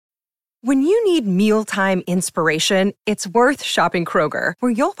When you need mealtime inspiration, it's worth shopping Kroger,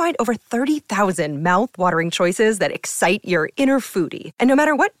 where you'll find over 30,000 mouth-watering choices that excite your inner foodie. And no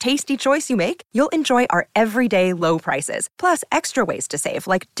matter what tasty choice you make, you'll enjoy our everyday low prices, plus extra ways to save,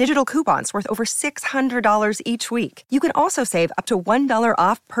 like digital coupons worth over $600 each week. You can also save up to $1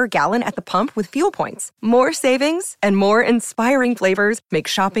 off per gallon at the pump with fuel points. More savings and more inspiring flavors make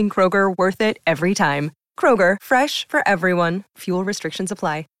shopping Kroger worth it every time. Kroger, fresh for everyone. Fuel restrictions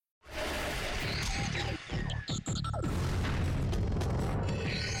apply.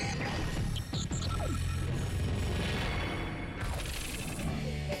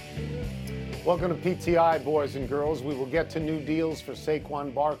 Welcome to PTI, boys and girls. We will get to new deals for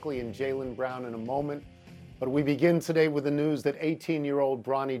Saquon Barkley and Jaylen Brown in a moment. But we begin today with the news that 18-year-old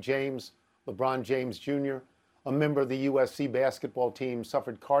Bronny James, LeBron James Jr., a member of the USC basketball team,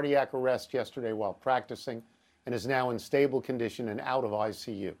 suffered cardiac arrest yesterday while practicing and is now in stable condition and out of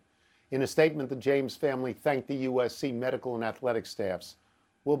ICU. In a statement, the James family thanked the USC medical and athletic staffs.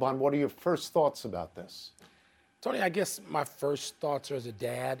 Wilbon, what are your first thoughts about this? Tony, I guess my first thoughts are as a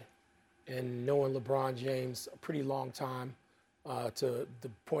dad and knowing LeBron James a pretty long time, to the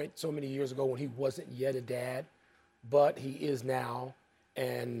point so many years ago when he wasn't yet a dad, but he is now.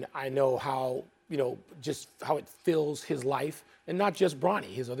 And I know how, just how it fills his life, and not just Bronny,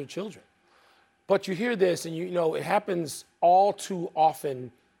 his other children. But you hear this and it happens all too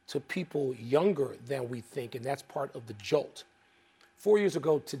often to people younger than we think, and that's part of the jolt. 4 years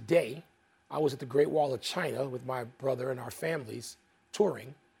ago today, I was at the Great Wall of China with my brother and our families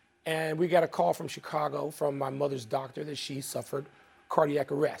touring, and we got a call from Chicago from my mother's doctor that she suffered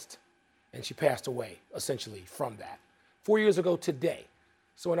cardiac arrest, and she passed away, essentially, from that. 4 years ago today.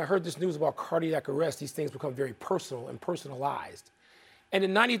 So when I heard this news about cardiac arrest, these things become very personal and personalized. And at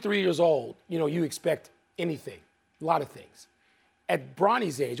 93 years old, you expect anything, a lot of things. At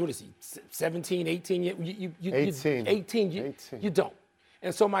Bronny's age, what is he, 17, 18? You 18. You don't.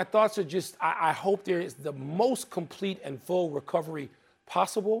 And so my thoughts are just, I hope there is the most complete and full recovery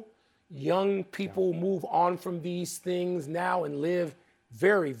possible. Young people move on from these things now and live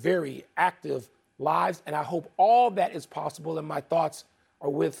very, very active lives. And I hope all that is possible. And my thoughts are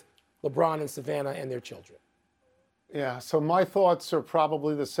with LeBron and Savannah and their children. Yeah, so my thoughts are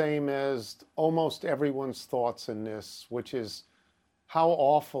probably the same as almost everyone's thoughts in this, which is how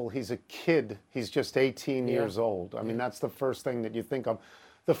awful. He's a kid. He's just 18 years old. I mean, that's the first thing that you think of.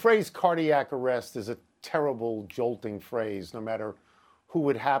 The phrase cardiac arrest is a terrible, jolting phrase, no matter who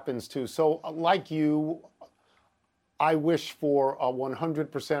it happens to. So like you, I wish for a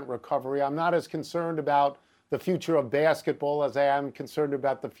 100% recovery. I'm not as concerned about the future of basketball as I am concerned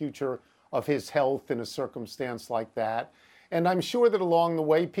about the future of his health in a circumstance like that. And I'm sure that along the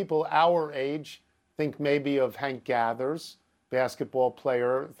way, people our age think maybe of Hank Gathers, basketball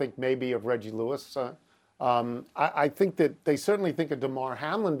player, think maybe of Reggie Lewis. I think that they certainly think of DeMar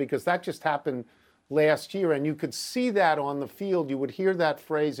Hamlin because that just happened last year, and you could see that on the field. You would hear that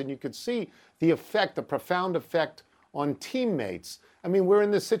phrase, and you could see the effect, the profound effect on teammates. I mean, we're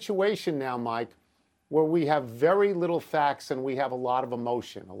in this situation now, Mike, where we have very little facts and we have a lot of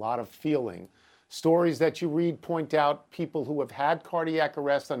emotion, a lot of feeling. Stories that you read point out people who have had cardiac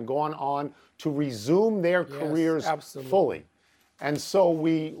arrest and gone on to resume their careers fully. And so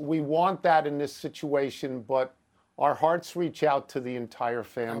we want that in this situation, but our hearts reach out to the entire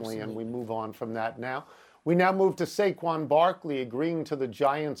family, and we move on from that now. We now move to Saquon Barkley agreeing to the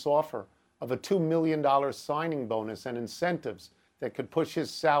Giants' offer of a $2 million signing bonus and incentives that could push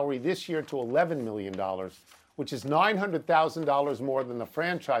his salary this year to $11 million, which is $900,000 more than the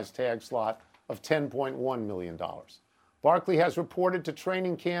franchise tag slot of $10.1 million. Barkley has reported to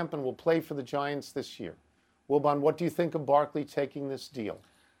training camp and will play for the Giants this year. Wilbon, what do you think of Barkley taking this deal?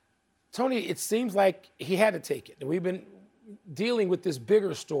 Tony, it seems like he had to take it. And we've been dealing with this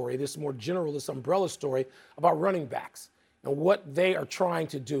bigger story, this more general, this umbrella story about running backs and what they are trying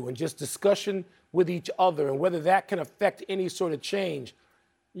to do and just discussion with each other and whether that can affect any sort of change.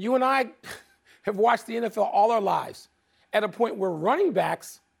 You and I have watched the NFL all our lives at a point where running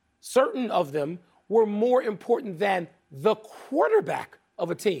backs, certain of them, were more important than the quarterback of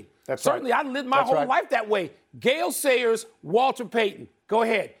a team. Certainly, I lived my whole life that way. Gale Sayers, Walter Payton. Go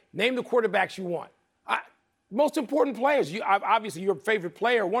ahead. Name the quarterbacks you want. Most important players. Obviously, your favorite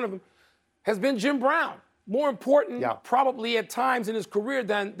player, one of them, has been Jim Brown. More important, probably at times in his career,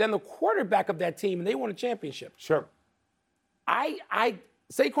 than the quarterback of that team, and they won a championship. Sure.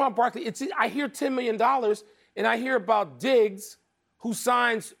 Saquon Barkley, I hear $10 million, and I hear about Diggs, who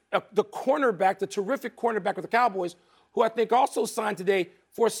signs the cornerback, the terrific cornerback of the Cowboys, who I think also signed today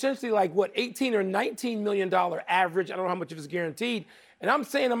for essentially like, $18 or $19 million average. I don't know how much of it is guaranteed. And I'm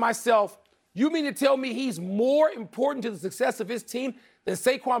saying to myself, you mean to tell me he's more important to the success of his team than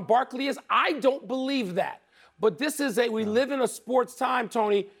Saquon Barkley is? I don't believe that. But we live in a sports time,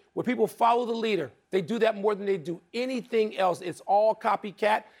 Tony, where people follow the leader. They do that more than they do anything else. It's all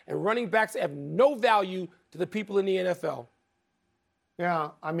copycat, and running backs have no value to the people in the NFL. Yeah,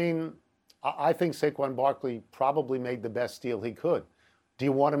 I mean, I think Saquon Barkley probably made the best deal he could. Do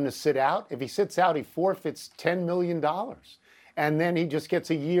you want him to sit out? If he sits out, he forfeits $10 million. And then he just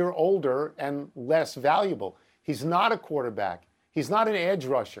gets a year older and less valuable. He's not a quarterback. He's not an edge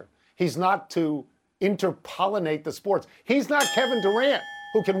rusher. He's not to interpollinate the sports. He's not Kevin Durant,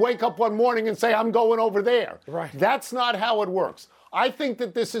 who can wake up one morning and say, I'm going over there. Right. That's not how it works. I think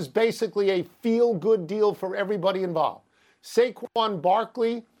that this is basically a feel-good deal for everybody involved. Saquon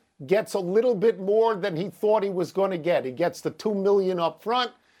Barkley gets a little bit more than he thought he was going to get. He gets the $2 million up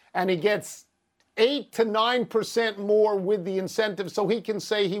front, and he gets 8 to 9% more with the incentive, so he can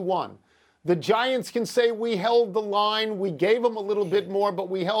say he won. The Giants can say we held the line. We gave them a little bit more, but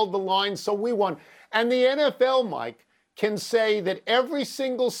we held the line, so we won. And the NFL, Mike, can say that every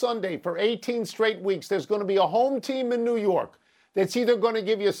single Sunday for 18 straight weeks, there's going to be a home team in New York that's either going to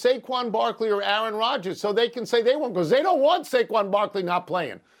give you Saquon Barkley or Aaron Rodgers, so they can say they won, because they don't want Saquon Barkley not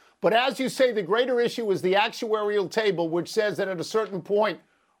playing. But as you say, the greater issue is the actuarial table, which says that at a certain point,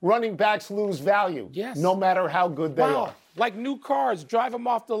 running backs lose value, no matter how good they are. Like new cars, drive them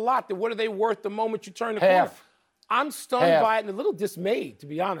off the lot. Then what are they worth the moment you turn the Half. corner? I'm stunned by it and a little dismayed, to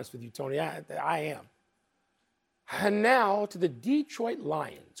be honest with you, Tony. I am. And now to the Detroit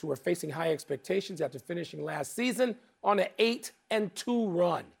Lions, who are facing high expectations after finishing last season on an 8-2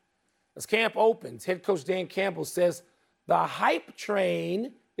 run. As camp opens, head coach Dan Campbell says the hype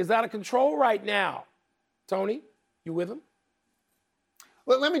train is out of control right now. Tony, you with him?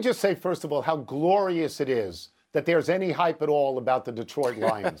 Well, let me just say, first of all, how glorious it is that there's any hype at all about the Detroit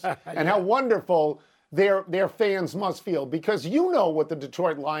Lions and how wonderful their fans must feel, because you know what the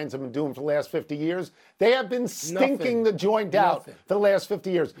Detroit Lions have been doing for the last 50 years. They have been stinking the joint out for the last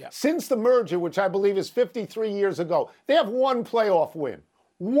 50 years. Yep. Since the merger, which I believe is 53 years ago, they have one playoff win.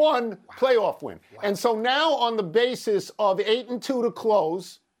 One playoff win. Wow. And so now on the basis of 8-2 to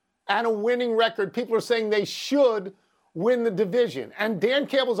close and a winning record, people are saying they should win the division. And Dan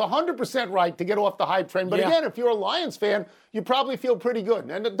Campbell's 100% right to get off the hype train. But again, if you're a Lions fan, you probably feel pretty good.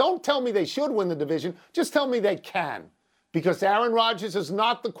 And don't tell me they should win the division. Just tell me they can. Because Aaron Rodgers is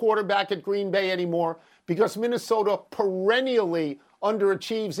not the quarterback at Green Bay anymore. Because Minnesota perennially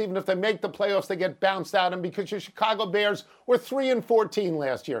underachieves. Even if they make the playoffs, they get bounced out. And because your Chicago Bears were 3-14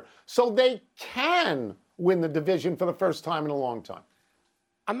 last year. So they can win the division for the first time in a long time.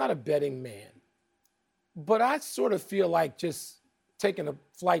 I'm not a betting man. But I sort of feel like just taking a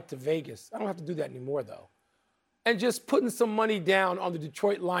flight to Vegas. I don't have to do that anymore, though. And just putting some money down on the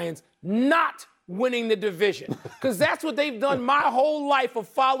Detroit Lions not winning the division. Because that's what they've done my whole life of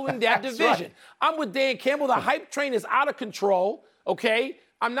following that division. Right. I'm with Dan Campbell. The hype train is out of control, okay?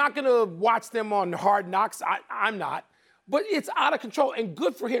 I'm not going to watch them on Hard Knocks. I'm not. But it's out of control, and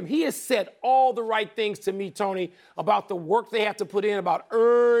good for him. He has said all the right things to me, Tony, about the work they have to put in, about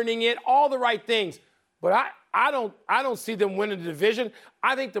earning it, all the right things. But I don't see them winning the division.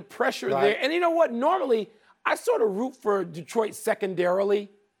 I think the pressure there. And you know what? Normally, I sort of root for Detroit secondarily,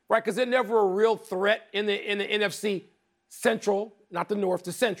 right? Because they're never a real threat in the NFC Central, not the North,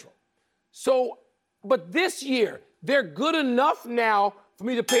 the Central. So, but this year, they're good enough now for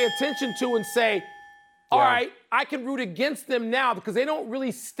me to pay attention to and say, all right, I can root against them now because they don't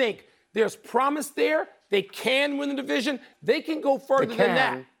really stink. There's promise there. They can win the division. They can go further than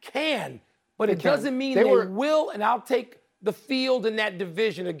that. But it doesn't mean they will, and I'll take the field in that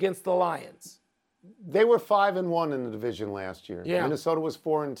division against the Lions. They were 5-1 in the division last year. Yeah. Minnesota was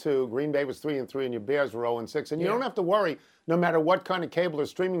 4-2. Green Bay was 3-3, and your Bears were 0-6. And you don't have to worry, no matter what kind of cable or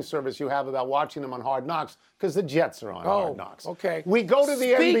streaming service you have, about watching them on Hard Knocks, because the Jets are on Hard Knocks. Okay. We go to the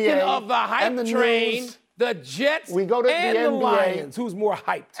NBA. Speaking of the hype train, the Jets and the Lions. Who's more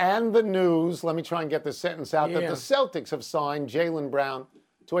hyped? And the news. Let me try and get this sentence out. That the Celtics have signed Jaylen Brown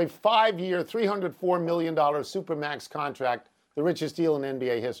to a 5-year, $304 million Supermax contract, the richest deal in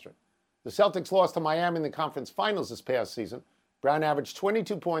NBA history. The Celtics lost to Miami in the conference finals this past season. Brown averaged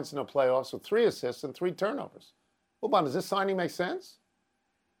 22 points in the playoffs with 3 assists and 3 turnovers. Hold on, does this signing make sense?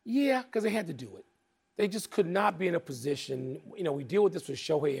 Yeah, because they had to do it. They just could not be in a position. You know, we deal with this with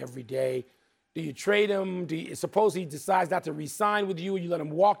Shohei every day. Do you trade him? Suppose he decides not to re-sign with you, and you let him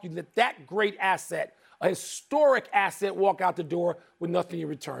walk. You let that great asset, a historic asset, walk out the door with nothing in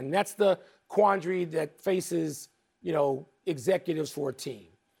return. And that's the quandary that faces, executives for a team.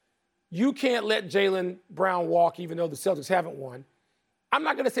 You can't let Jaylen Brown walk, even though the Celtics haven't won. I'm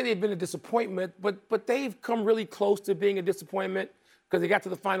not going to say they've been a disappointment, but they've come really close to being a disappointment because they got to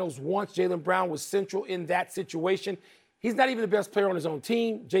the finals once. Jaylen Brown was central in that situation. He's not even the best player on his own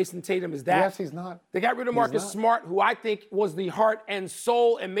team. Jason Tatum is that. Yes, he's not. They got rid of Marcus Smart, who I think was the heart and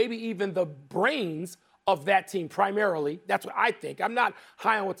soul and maybe even the brains of that team primarily. That's what I think. I'm not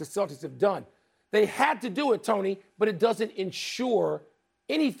high on what the Celtics have done. They had to do it, Tony, but it doesn't ensure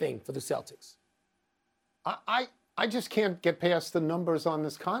anything for the Celtics. I just can't get past the numbers on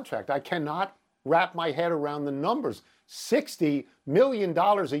this contract. I cannot wrap my head around the numbers. $60 million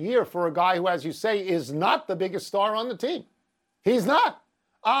a year for a guy who, as you say, is not the biggest star on the team. He's not.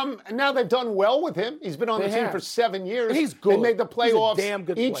 And now they've done well with him. He's been on the team for 7 years. And he's good. They made the playoffs he's a damn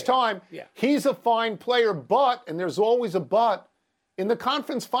good each player. time. Yeah. He's a fine player, but, and there's always a but, in the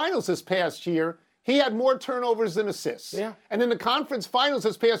conference finals this past year, he had more turnovers than assists. Yeah. And in the conference finals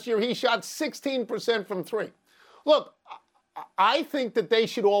this past year, he shot 16% from three. Look, I think that they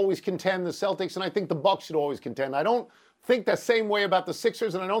should always contend, the Celtics, and I think the Bucks should always contend. I don't think the same way about the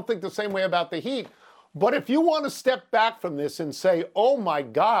Sixers, and I don't think the same way about the Heat. But if you want to step back from this and say, oh, my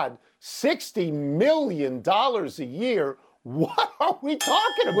God, $60 million a year, what are we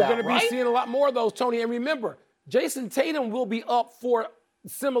talking about, We're going to be right? seeing a lot more of those, Tony. And remember, Jason Tatum will be up for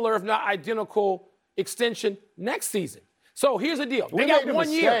similar, if not identical, extension next season. So here's the deal. We They got made a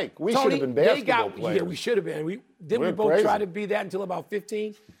 1 year. mistake. We Tony, should have been basketball players. Yeah, we should have been. We We're both crazy. try to be that until about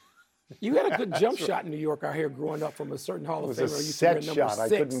 15? You had a good jump shot in New York out here growing up from a certain Hall of It was Famer. a Used to wear set number shot.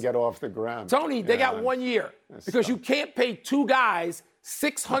 6. I couldn't get off the ground. Tony, they got 1 year because you can't pay two guys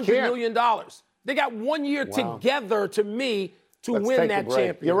 $600 million. They got 1 year together, to me, to Let's win take a that break.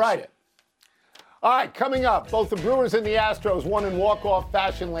 championship. You're right. All right, coming up, both the Brewers and the Astros won in walk-off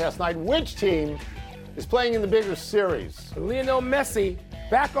fashion last night. Which team is playing in the bigger series? Lionel Messi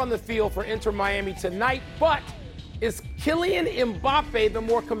back on the field for Inter Miami tonight, but is Kylian Mbappe the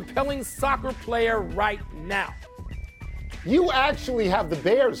more compelling soccer player right now? You actually have the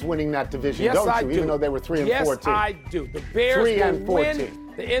Bears winning that division, Yes, don't you? I do. Even though they were 3 and 14. Yes, I do. The Bears 3 and will 14.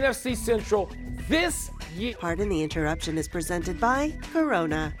 win the NFC Central this year. Pardon the interruption is presented by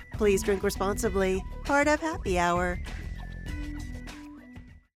Corona. Please drink responsibly. Part of Happy Hour.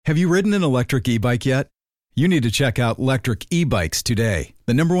 Have you ridden an electric e-bike yet? You need to check out Lectric E-Bikes today,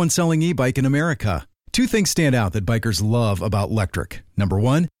 the #1 selling e-bike in America. Two things stand out that bikers love about Lectric. Number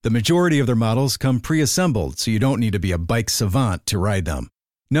one, the majority of their models come pre-assembled, so you don't need to be a bike savant to ride them.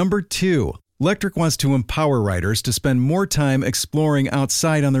 Number two, Lectric wants to empower riders to spend more time exploring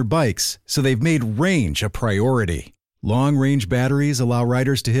outside on their bikes, so they've made range a priority. Long-range batteries allow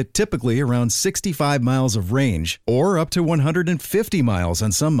riders to hit typically around 65 miles of range, or up to 150 miles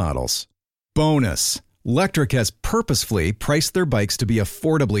on some models. Bonus, Lectric has purposefully priced their bikes to be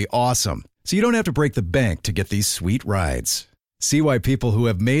affordably awesome, so you don't have to break the bank to get these sweet rides. See why people who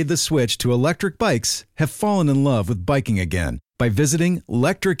have made the switch to electric bikes have fallen in love with biking again by visiting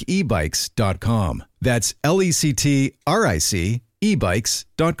lectricebikes.com. That's LECTRIC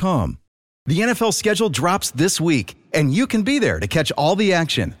ebikes.com. The NFL schedule drops this week, and you can be there to catch all the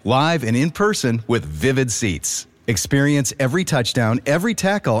action, live and in person with Vivid Seats. Experience every touchdown, every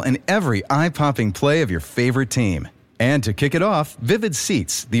tackle, and every eye-popping play of your favorite team. And to kick it off, Vivid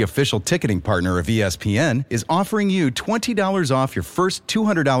Seats, the official ticketing partner of ESPN, is offering you $20 off your first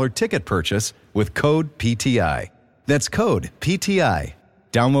 $200 ticket purchase with code PTI. That's code PTI.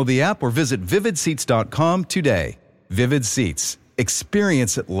 Download the app or visit vividseats.com today. Vivid Seats.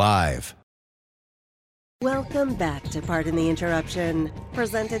 Experience it live. Welcome back to Pardon the Interruption,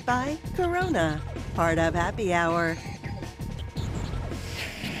 presented by Corona. Part of Happy Hour.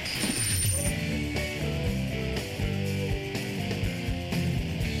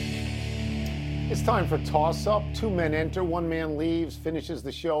 It's time for toss-up. 2 men enter, 1 man leaves, finishes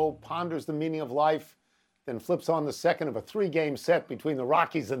the show, ponders the meaning of life, then flips on the second of a 3-game set between the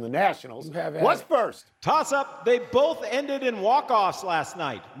Rockies and the Nationals. What's first? Toss-up. They both ended in walk-offs last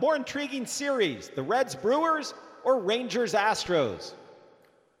night. More intriguing series, the Reds-Brewers or Rangers-Astros?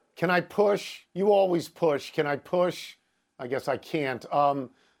 Can I push? You always push. Can I push? I guess I can't.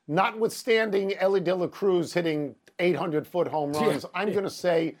 Notwithstanding Ellie De La Cruz hitting 800-foot home runs, I'm going to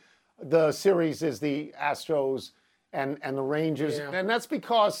say the series is the Astros and the Rangers. Yeah. And that's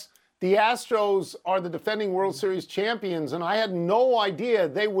because the Astros are the defending World Series champions, and I had no idea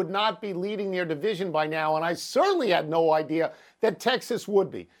they would not be leading their division by now, and I certainly had no idea that Texas would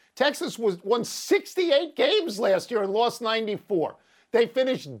be. Texas won 68 games last year and lost 94. They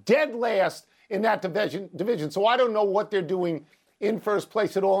finished dead last in that division, so I don't know what they're doing in first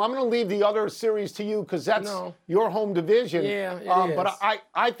place at all. I'm going to leave the other series to you because that's your home division. Yeah, it is. But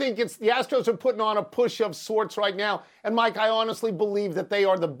I think it's the Astros are putting on a push of sorts right now. And, Mike, I honestly believe that they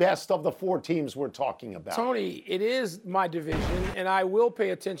are the best of the 4 teams we're talking about. Tony, it is my division, and I will pay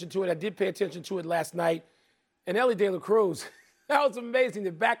attention to it. I did pay attention to it last night. And Elly De La Cruz, that was amazing.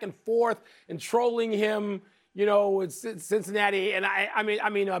 The back and forth and trolling him, with Cincinnati and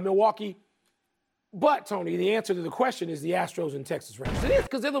Milwaukee. But, Tony, the answer to the question is the Astros and Texas Rangers. It is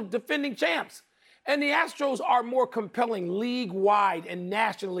because they're the defending champs. And the Astros are more compelling league-wide and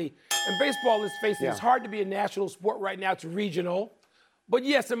nationally. And baseball, let's face it, it's hard to be a national sport right now. It's regional. But,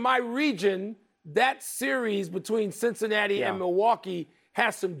 yes, in my region, that series between Cincinnati and Milwaukee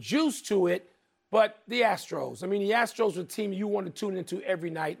has some juice to it. But the Astros, the Astros are a team you want to tune into every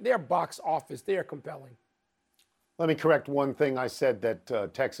night. They're box office. They are compelling. Let me correct one thing. I said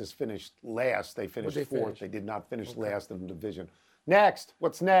that Texas finished last. They finished fourth. They did not finish last in the division. Next.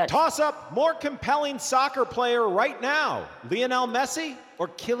 What's next? Toss up more compelling soccer player right now. Lionel Messi or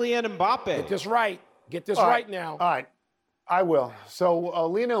Kylian Mbappe? Get this right. Get this right now. All right. I will. So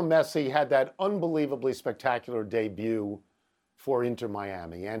Lionel Messi had that unbelievably spectacular debut for Inter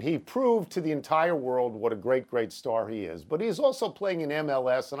Miami. And he proved to the entire world what a great, great star he is. But he's also playing in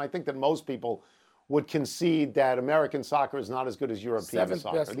MLS. And I think that most people would concede that American soccer is not as good as European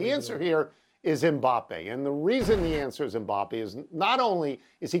soccer. The answer here is Mbappe. And the reason the answer is Mbappe is not only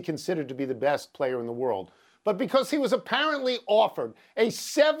is he considered to be the best player in the world, but because he was apparently offered a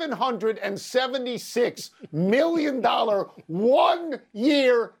 $776 million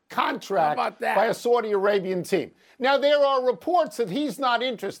one-year contract by a Saudi Arabian team. Now, there are reports that he's not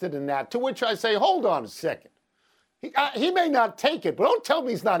interested in that, to which I say, hold on a second. He may not take it, but don't tell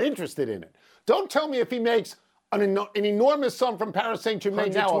me he's not interested in it. Don't tell me if he makes an enormous sum from Paris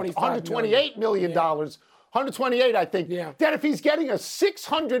Saint-Germain now of $128 million, 128, I think, that if he's getting a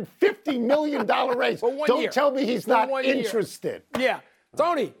 $650 million raise, don't tell me he's not interested. Yeah.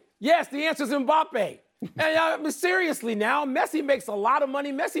 Tony, yes, the answer is Mbappe. And seriously now, Messi makes a lot of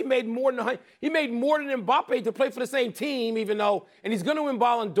money. Messi made more than Mbappe to play for the same team, and he's going to win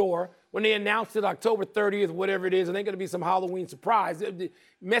Ballon d'Or when they announced it October 30th, whatever it is, and they're going to be some Halloween surprise.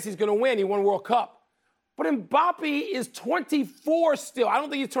 Messi's going to win. He won World Cup. But Mbappe is 24 still. I don't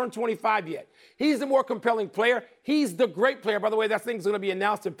think he's turned 25 yet. He's the more compelling player. He's the great player. By the way, that thing's going to be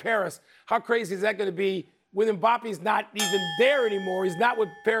announced in Paris. How crazy is that going to be when Mbappe's not even there anymore? He's not with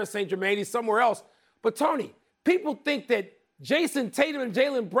Paris Saint-Germain. He's somewhere else. But, Tony, people think that Jason Tatum and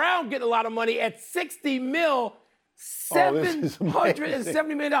Jaylen Brown get a lot of money at $60 million.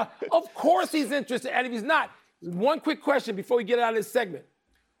 $770 million. Of course he's interested, and if he's not, one quick question before we get out of this segment.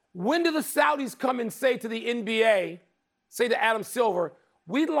 When do the Saudis come and say to the NBA, say to Adam Silver,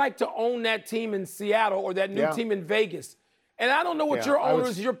 we'd like to own that team in Seattle or that new team in Vegas? And I don't know what your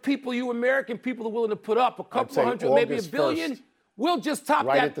owners, your people, you American people are willing to put up, a couple hundred, maybe $1 billion. We'll just top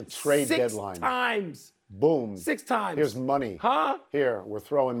right that at the trade deadline. 6 times. Boom. 6 times. Here's money. Huh? Here, we're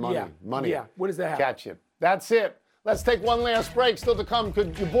throwing money. Money. Yeah. When does that happen? Catch it. That's it. Let's take one last break. Still to come,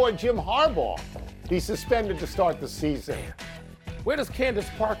 could your boy Jim Harbaugh be suspended to start the season? Where does Candace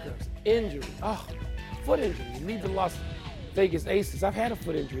Parker's injury, foot injury, lead the Las Vegas Aces? I've had a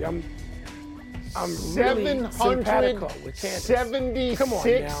foot injury. I'm really simpatico with Candace.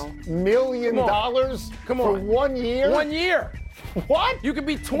 $776 million for 1 year? 1 year. What? You could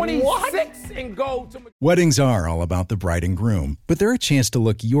be 26 and go to... Weddings are all about the bride and groom, but they're a chance to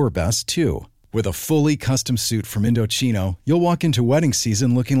look your best, too. With a fully custom suit from Indochino, you'll walk into wedding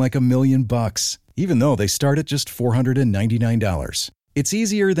season looking like $1 million, even though they start at just $499. It's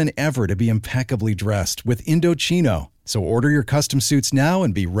easier than ever to be impeccably dressed with Indochino. So order your custom suits now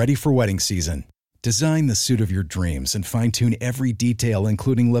and be ready for wedding season. Design the suit of your dreams and fine-tune every detail,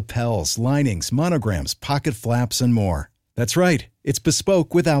 including lapels, linings, monograms, pocket flaps, and more. That's right. It's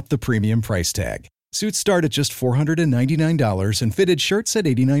bespoke without the premium price tag. Suits start at just $499 and fitted shirts at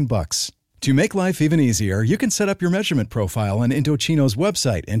 $89. To make life even easier, you can set up your measurement profile on Indochino's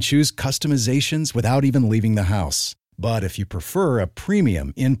website and choose customizations without even leaving the house. But if you prefer a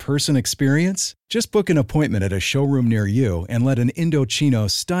premium in-person experience, just book an appointment at a showroom near you and let an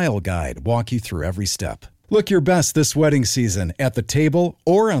Indochino style guide walk you through every step. Look your best this wedding season at the table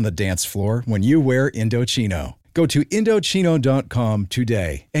or on the dance floor when you wear Indochino. Go to Indochino.com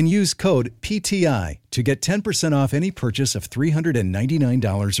today and use code PTI to get 10% off any purchase of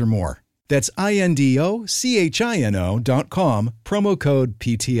 $399 or more. That's INDOCHINO.com, promo code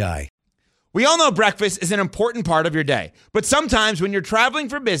PTI. We all know breakfast is an important part of your day, but sometimes when you're traveling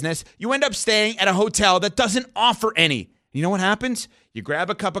for business, you end up staying at a hotel that doesn't offer any. You know what happens? You grab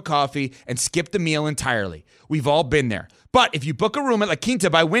a cup of coffee and skip the meal entirely. We've all been there. But if you book a room at La Quinta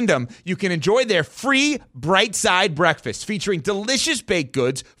by Wyndham, you can enjoy their free Bright Side breakfast featuring delicious baked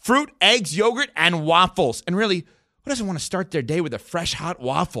goods, fruit, eggs, yogurt, and waffles. And really, who doesn't want to start their day with a fresh, hot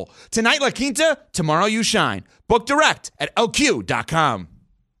waffle? Tonight, La Quinta, tomorrow you shine. Book direct at lq.com.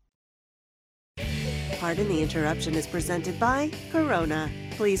 Pardon the Interruption is presented by Corona.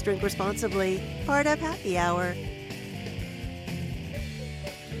 Please drink responsibly. Part of Happy Hour.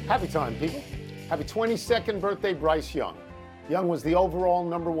 Happy time, people. Happy 22nd birthday, Bryce Young. Young was the overall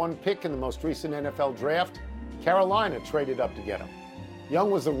 #1 pick in the most recent NFL draft. Carolina traded up to get him.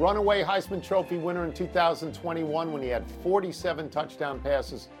 Young was the runaway Heisman Trophy winner in 2021 when he had 47 touchdown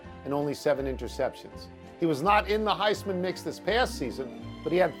passes and only 7 interceptions. He was not in the Heisman mix this past season,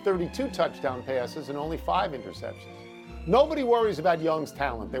 but he had 32 touchdown passes and only 5 interceptions. Nobody worries about Young's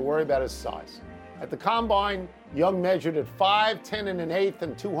talent. They worry about his size. At the Combine, Young measured at 5'10 1/8"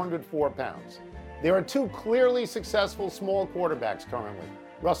 and 204 pounds. There are 2 clearly successful small quarterbacks currently,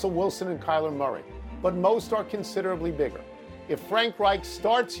 Russell Wilson and Kyler Murray, but most are considerably bigger. If Frank Reich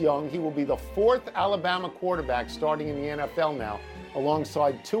starts Young, he will be the 4th Alabama quarterback starting in the NFL now,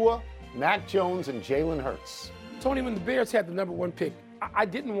 alongside Tua, Mac Jones, and Jalen Hurts. Tony, when the Bears had the #1 pick, I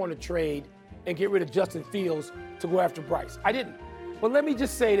didn't want to trade and get rid of Justin Fields to go after Bryce. I didn't. But let me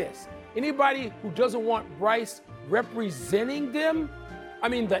just say this. Anybody who doesn't want Bryce representing them, I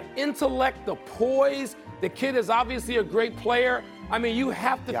mean, the intellect, the poise, the kid is obviously a great player. I mean, you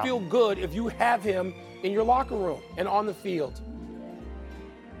have to feel good if you have him in your locker room and on the field.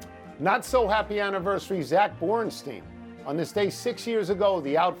 Not so happy anniversary, Zach Borenstein. On this day 6 years ago,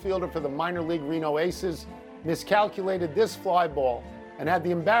 the outfielder for the minor league Reno Aces miscalculated this fly ball and had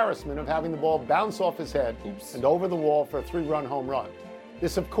the embarrassment of having the ball bounce off his head and over the wall for a 3-run home run.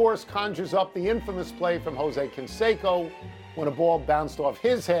 This, of course, conjures up the infamous play from Jose Canseco when a ball bounced off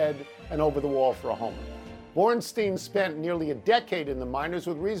his head and over the wall for a homer. Borenstein spent nearly a decade in the minors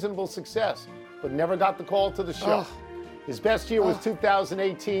with reasonable success, but never got the call to the show. His best year was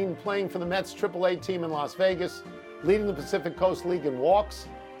 2018, playing for the Mets AAA team in Las Vegas, leading the Pacific Coast League in walks,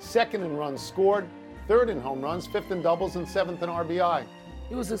 2nd in runs scored, 3rd in home runs, 5th in doubles, and 7th in RBI.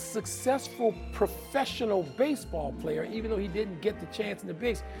 He was a successful professional baseball player, even though he didn't get the chance in the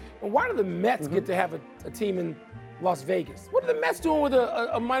bigs. And why do the Mets get to have a team in Las Vegas? What are the Mets doing with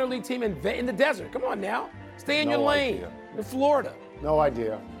a minor league team in the desert? Come on now. Stay in your lane in Florida. No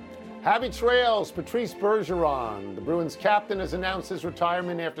idea. Happy trails, Patrice Bergeron. The Bruins captain has announced his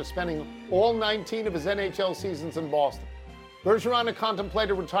retirement after spending all 19 of his NHL seasons in Boston. Bergeron had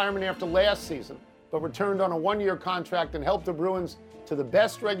contemplated retirement after last season, but returned on a 1-year contract and helped the Bruins to the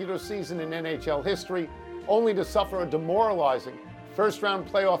best regular season in NHL history, only to suffer a demoralizing first-round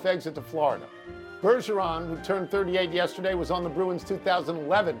playoff exit to Florida. Bergeron, who turned 38 yesterday, was on the Bruins'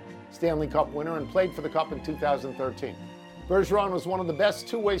 2011 Stanley Cup winner and played for the Cup in 2013. Bergeron was one of the best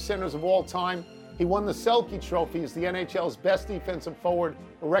two-way centers of all time. He won the Selke Trophy as the NHL's best defensive forward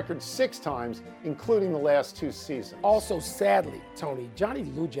a record 6 times, including the last 2 seasons. Also, sadly, Tony, Johnny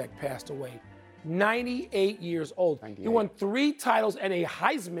Lujack passed away. 98 years old. 98. He won 3 titles and a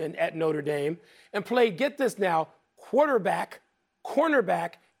Heisman at Notre Dame and played, get this now, quarterback,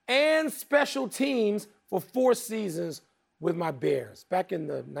 cornerback, and special teams for 4 seasons with my Bears back in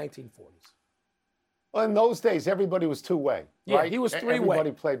the 1940s. Well, in those days, everybody was two-way, right? Yeah, he was 3-way.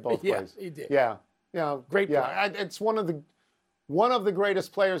 Everybody played both ways. Yeah, he did. Yeah, great player. It's one of the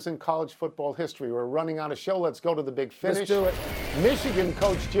greatest players in college football history. We're running out of show. Let's go to the big finish. Let's do it. Michigan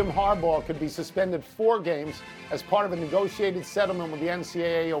coach Jim Harbaugh could be suspended 4 games as part of a negotiated settlement with the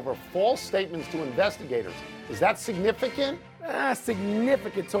NCAA over false statements to investigators. Is that significant?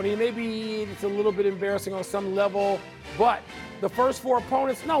 Significant, Tony. Maybe it's a little bit embarrassing on some level, but the first 4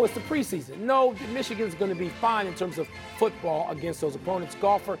 opponents, no, it's the preseason. No, Michigan's going to be fine in terms of football against those opponents.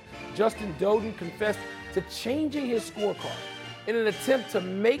 Golfer Justin Doden confessed to changing his scorecard in an attempt to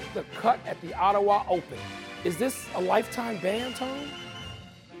make the cut at the Ottawa Open. Is this a lifetime ban, Tom?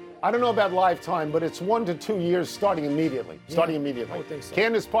 I don't know about lifetime, but it's 1 to 2 years starting immediately. I would think so.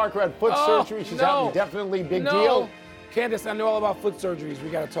 Candace Parker had foot surgery. She's out indefinitely. Big deal. Candace, I know all about foot surgeries. We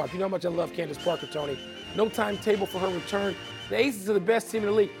got to talk. You know how much I love Candace Parker, Tony. No timetable for her return. The Aces are the best team in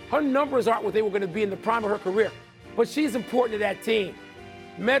the league. Her numbers aren't what they were going to be in the prime of her career, but she's important to that team.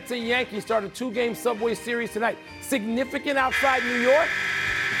 Mets and Yankees start a 2-game Subway Series tonight. Significant outside New York?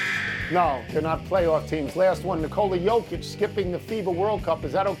 No, they're not playoff teams. Last one, Nikola Jokic skipping the FIBA World Cup.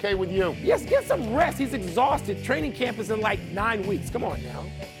 Is that okay with you? Yes, get some rest. He's exhausted. Training camp is in like 9 weeks. Come on now.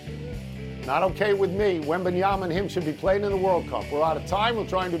 Not okay with me. Wembanyama and him should be playing in the World Cup. We're out of time. We'll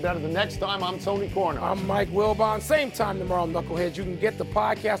try and do better the next time. I'm Tony Corner. I'm Mike Wilbon. Same time tomorrow, Knuckleheads. You can get the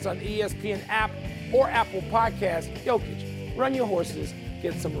podcast on ESPN app or Apple Podcasts. Jokic, run your horses,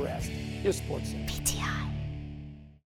 get some rest. Your Sports Center.